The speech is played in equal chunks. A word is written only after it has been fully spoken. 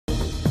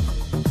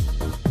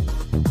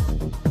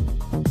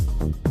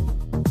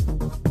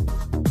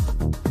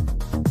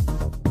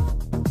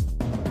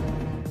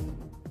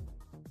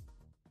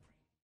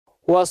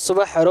waa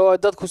subax hore oo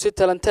dadku si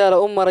talanteela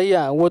u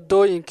marayaan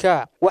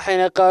wadooyinka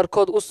waxayna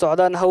qaarkood u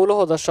socdaan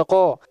hawlahooda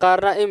shaqo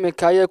qaarna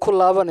iminka ay ku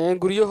laabanayaan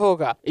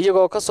guryahooga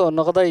iyagoo ka soo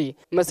noqday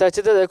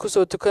masaajidada ay ku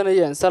soo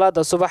tukanayeen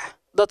salaada subax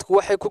dadku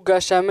waxay ku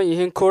gaashaaman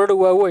yihiin koorar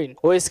waaweyn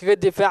oo iskaga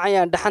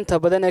difaacayaan dhaxanta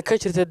badan ee ka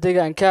jirta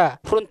deegaanka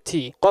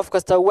runtii qof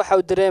kasta waxa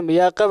uu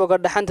dareemayaa qabowga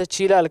dhaxanta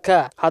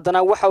jiilaalka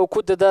haddana waxa uu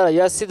ku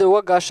dadaalayaa sidii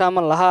uga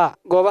gaashaaman lahaa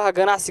goobaha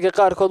ganacsiga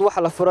qaarkood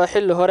waxa la furaa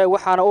xilli hore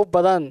waxaana u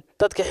badan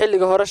dadka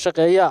xilliga hore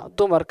shaqeeya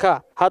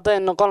dumarka hadday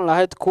noqon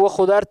lahayd kuwa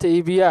khudaarta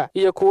iibiya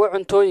iyo kuwa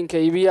cuntooyinka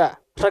iibiya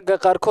ragga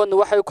qaarkoodna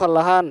waxay u kala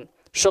lahaan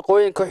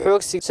shaqooyinka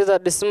xoogsi sida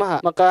dhismaha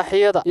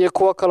maqaaxiyada iyo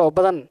kuwa kale oo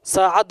badan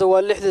saacadu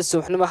waa 6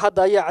 subaxnimo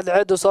hadda ayaa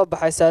cadceedu soo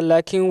baxaysa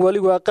laakiin wali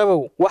waa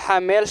qabow waxa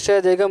meel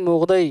sheedayga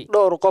muuqday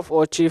dhowr qof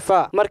oo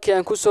jiifa markii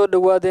aan ku soo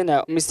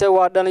dhawaadayna mise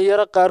waa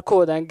dhalinyaro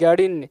qaarkood aan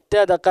gaadhin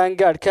da'da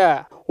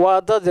qaangaadhka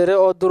waa dad yar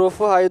oo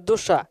duruufaha ay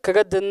dusha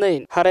kaga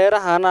dadnayn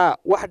hareerahana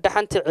wax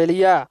dhaxanta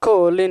celiya ka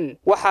oolin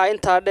waxa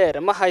inta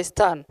dheer ma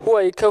haystaan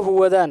huway ka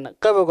huwadaan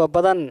qabowga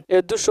badan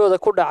ee dushooda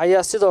ku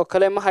dhacaya sidoo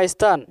kale ma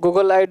haystaan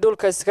gogol ay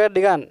dhulka iskaga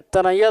dhigaan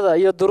tanayada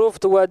iyo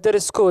duruufta waa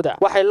dariskooda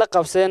waxay la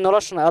qabsadeen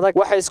nolosha adag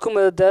waxay isku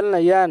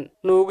madadaalinayaan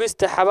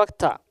nuugista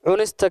xabagta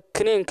cunista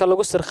kiniinka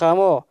lagu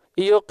sirqaamo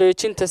iyo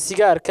qeejinta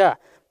sigaarka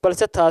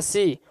balse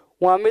taasi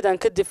waa mid aan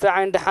ka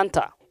difaacayn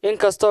dhaxanta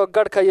inkastoo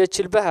gadhka iyo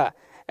jilbaha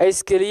ay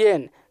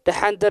iskeliyeen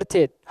dhaxan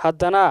darteed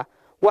haddana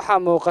waxa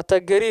muuqata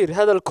gariir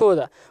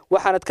hadalkooda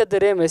waxaanad ka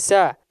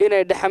dareemaysaa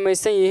inay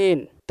dhaxamaysan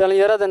yihiin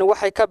dhalinyaradan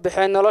waxay ka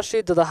baxeen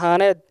noloshii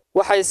dadahaaneed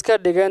waxay iska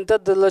dhigeen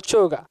dad la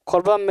jooga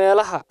kolba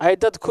meelaha ay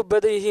dad ku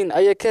badan yihiin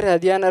ayay ka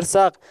raadiyaan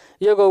arsaaq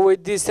iyagoo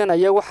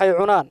weydiisanaya waxay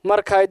cunaan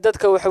marka ay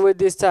dadka wax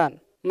weydiistaan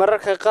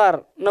mararka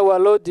qaarna waa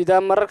loo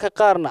diidaa mararka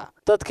qaarna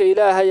dadka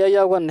ilaahay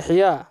ayaa uga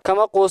naxiya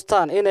kama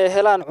quustaan inay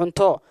helaan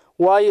cunto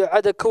waayo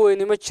cadag ka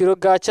weyn ma jiro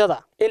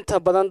gaajada inta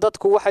badan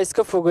dadku waxay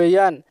iska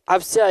fogeeyaan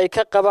cabsi ay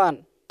ka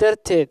qabaan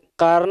darteed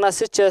qaarna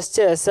si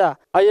jees-jeesa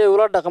ayay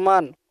ula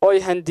dhaqmaan oo ay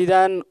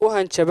handidaan u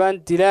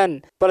hanjabaan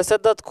dilaan balse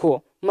dadku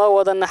ma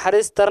wada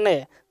naxariis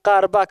darne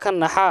qaar baa ka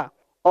naxa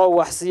oo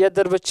waxsiya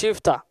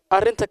darbijiifta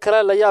arrinta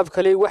kale la yaab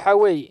kale waxa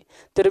weeye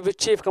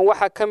darbijiifkan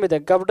waxa ka mid ah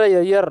gabdho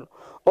yar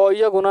oo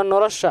iyaguna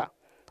nolosha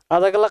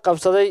adag la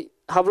qabsaday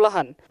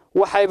hablahan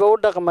waxayba u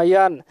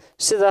dhaqmayaan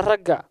sida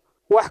ragga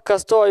wax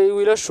kasto ay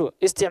wiilashu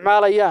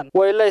isticmaalayaan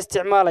way la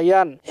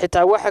isticmaalayaan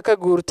xitaa waxa ka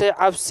guurtay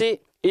cabsi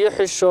iyo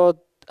xishood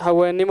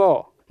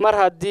haweenimo mar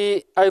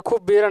haddii ay ku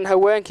biiran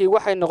haweenkii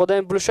waxay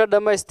noqdeen bulsho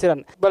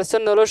dhammaystiran balse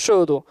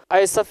noloshoodu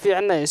ay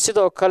safiicnayn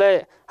sidoo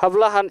kale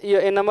hablahan iyo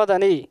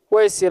inamadani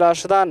way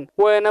silaashadaan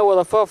wayna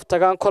wada foof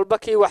tagaan kolba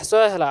kii wax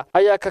soo hela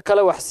ayaa ka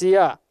kala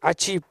waxsiiya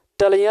cajiib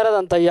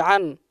dhalinyaradan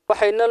dayacan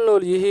waxay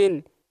nool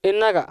yihiin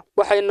innaga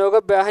waxay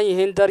nooga baahan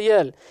yihiin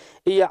daryeel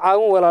iyo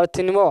caawin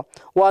walaaltinimo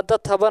waa dad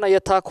tabanaya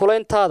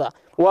taakulayntaada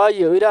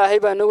waayo ilaahay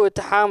baa nagu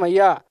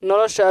taxaamaya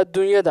nolosha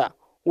adduunyada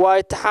waa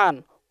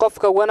imtixaan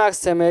qofka wanaag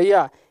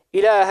sameeya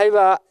ilaahay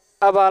baa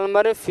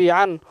abaalmarin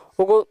fiican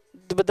ugu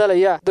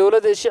beddelaya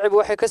dawladda shicib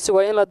waxay ka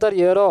sugayaan in la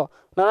daryeelo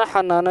lana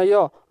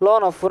xanaaneeyo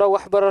loona furo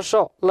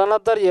waxbarasho lana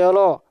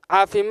daryeelo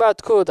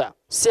caafimaadkooda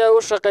si ay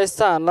u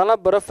shaqeystaan lana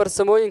baro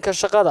farsamooyinka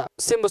shaqada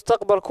si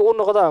mustaqbalku u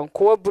noqdaan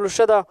kuwa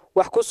bulshada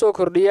wax ku soo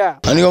kordhiya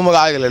anigoo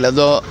magacayga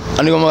leedo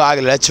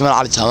Jimaal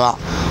Cali Jaamac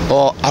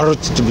oo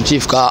carruurta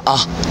Darbijiifka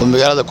ah oo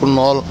magaalada ku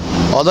nool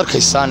oo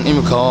darkaysaan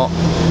imika oo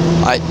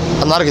ay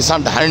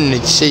arkaysaan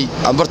dhaxaninayay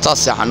ambartaas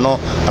saxano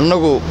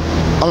annagu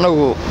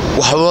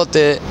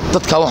waxawada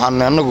dadka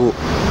waxaan annagu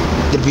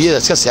darbiyada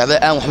iska seexday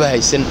aan waxba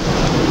haysan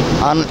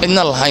aan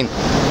cidna lahayn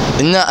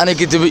inna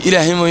aniga dib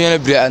ilaahay mooyana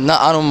biraadna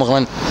aanu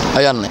maqlan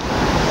ayaan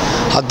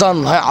haddaan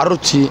nahay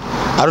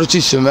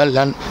carruurtii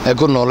Soomaaliland ee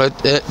ku nooleed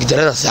ee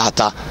gidarada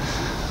saxata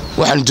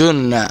waxaan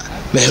doonaynaa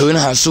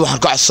madaxweynaha cusub waxaan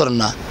ka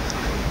codsanaynaa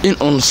in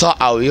uu soo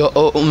caawiyo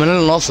oo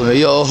ummanada noo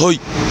sameeyo oo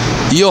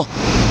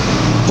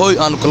hoy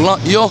aan kulna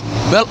iyo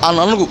meel aan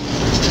anagu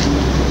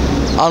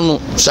aanu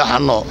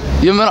saxano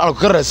iyo meel aan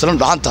ka reesano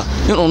dhaxanta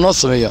in uu noo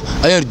sameeyo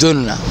ayaan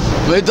doonaynaa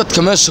ma dadka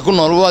meesha ku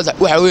nool waxa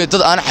weeye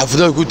dad aan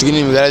xaafado ku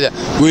tagay magaalada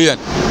weeyaan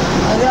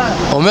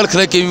oo meel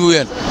kale ka yimid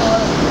weeyaan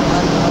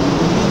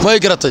way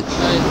garatay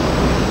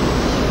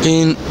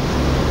in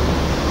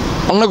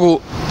anagu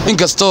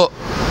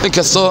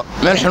inkasto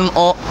meel xun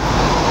oo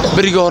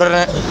bariga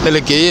horena la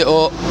geeyay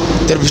oo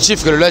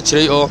darbijiifka la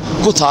jiray oo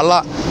ku taala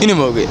in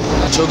mooge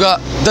jooga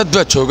dad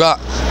ba jooga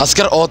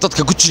askar oo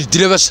dadka ku jiri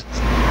dilay bas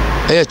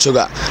ayaa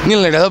jooga nin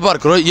la yiraahdo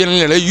Barkaro iyo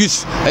nin la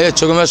Yusuf ayaa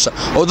jooga meesha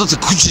oo dadka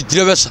ku jiri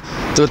dilay bas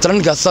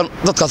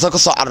dadkaas ka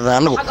soo cararnay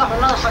anagu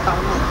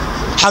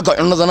xagga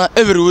cunadana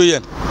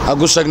everywhere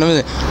agu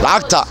sheegnay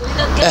lacagta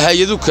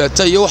hay'adu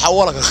kaatay iyo waxa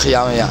wala ka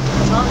khiyaamaya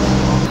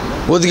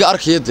wadiga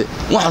arkayade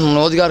waxaan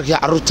wadiga arkay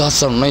carruurta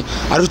sanay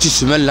carruurtii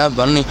Soomaaliland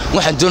bani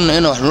waxaan doonaa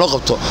in wax loo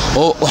qabto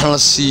oo wax la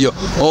siiyo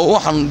oo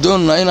waxaan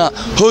doonaa in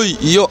hoy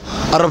iyo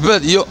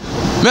arabeed iyo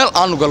meel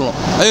aanu galno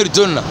ayaan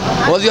doonina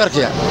wadi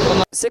arkaya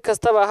si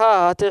kastaba ha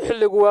ahaatee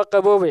xilligu waa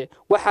qaboobe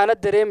waxaana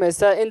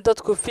dareemaysaa in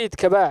dadku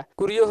fiidkaba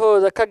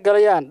guryahooda ka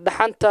galayaan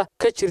dhaxanta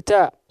ka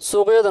jirta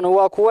suuqyaduna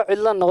waa kuwa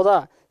cidla noqda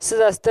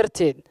sidaas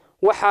darteed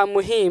waxaa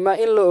muhiim ah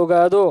in la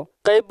ogaado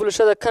qayb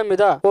bulshada ka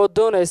mid ah oo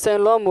doonaysa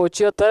in loo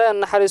muujiyo dareen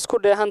naxariis ku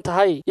dheehan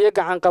tahay iyo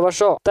gacan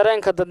qabasho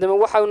dareenka dadnimo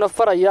waxaanu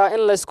farayaa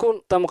in la isku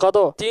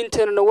damqado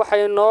diinteenuna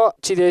waxay noo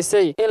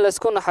jideysay in la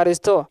isku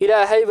naxariisto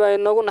ilaahay baa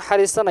inagu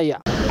naxariisanaya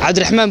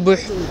cabdiraxmaan buux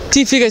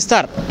TV-ga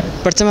Star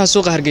bartamaha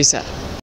suuqa Hargeysa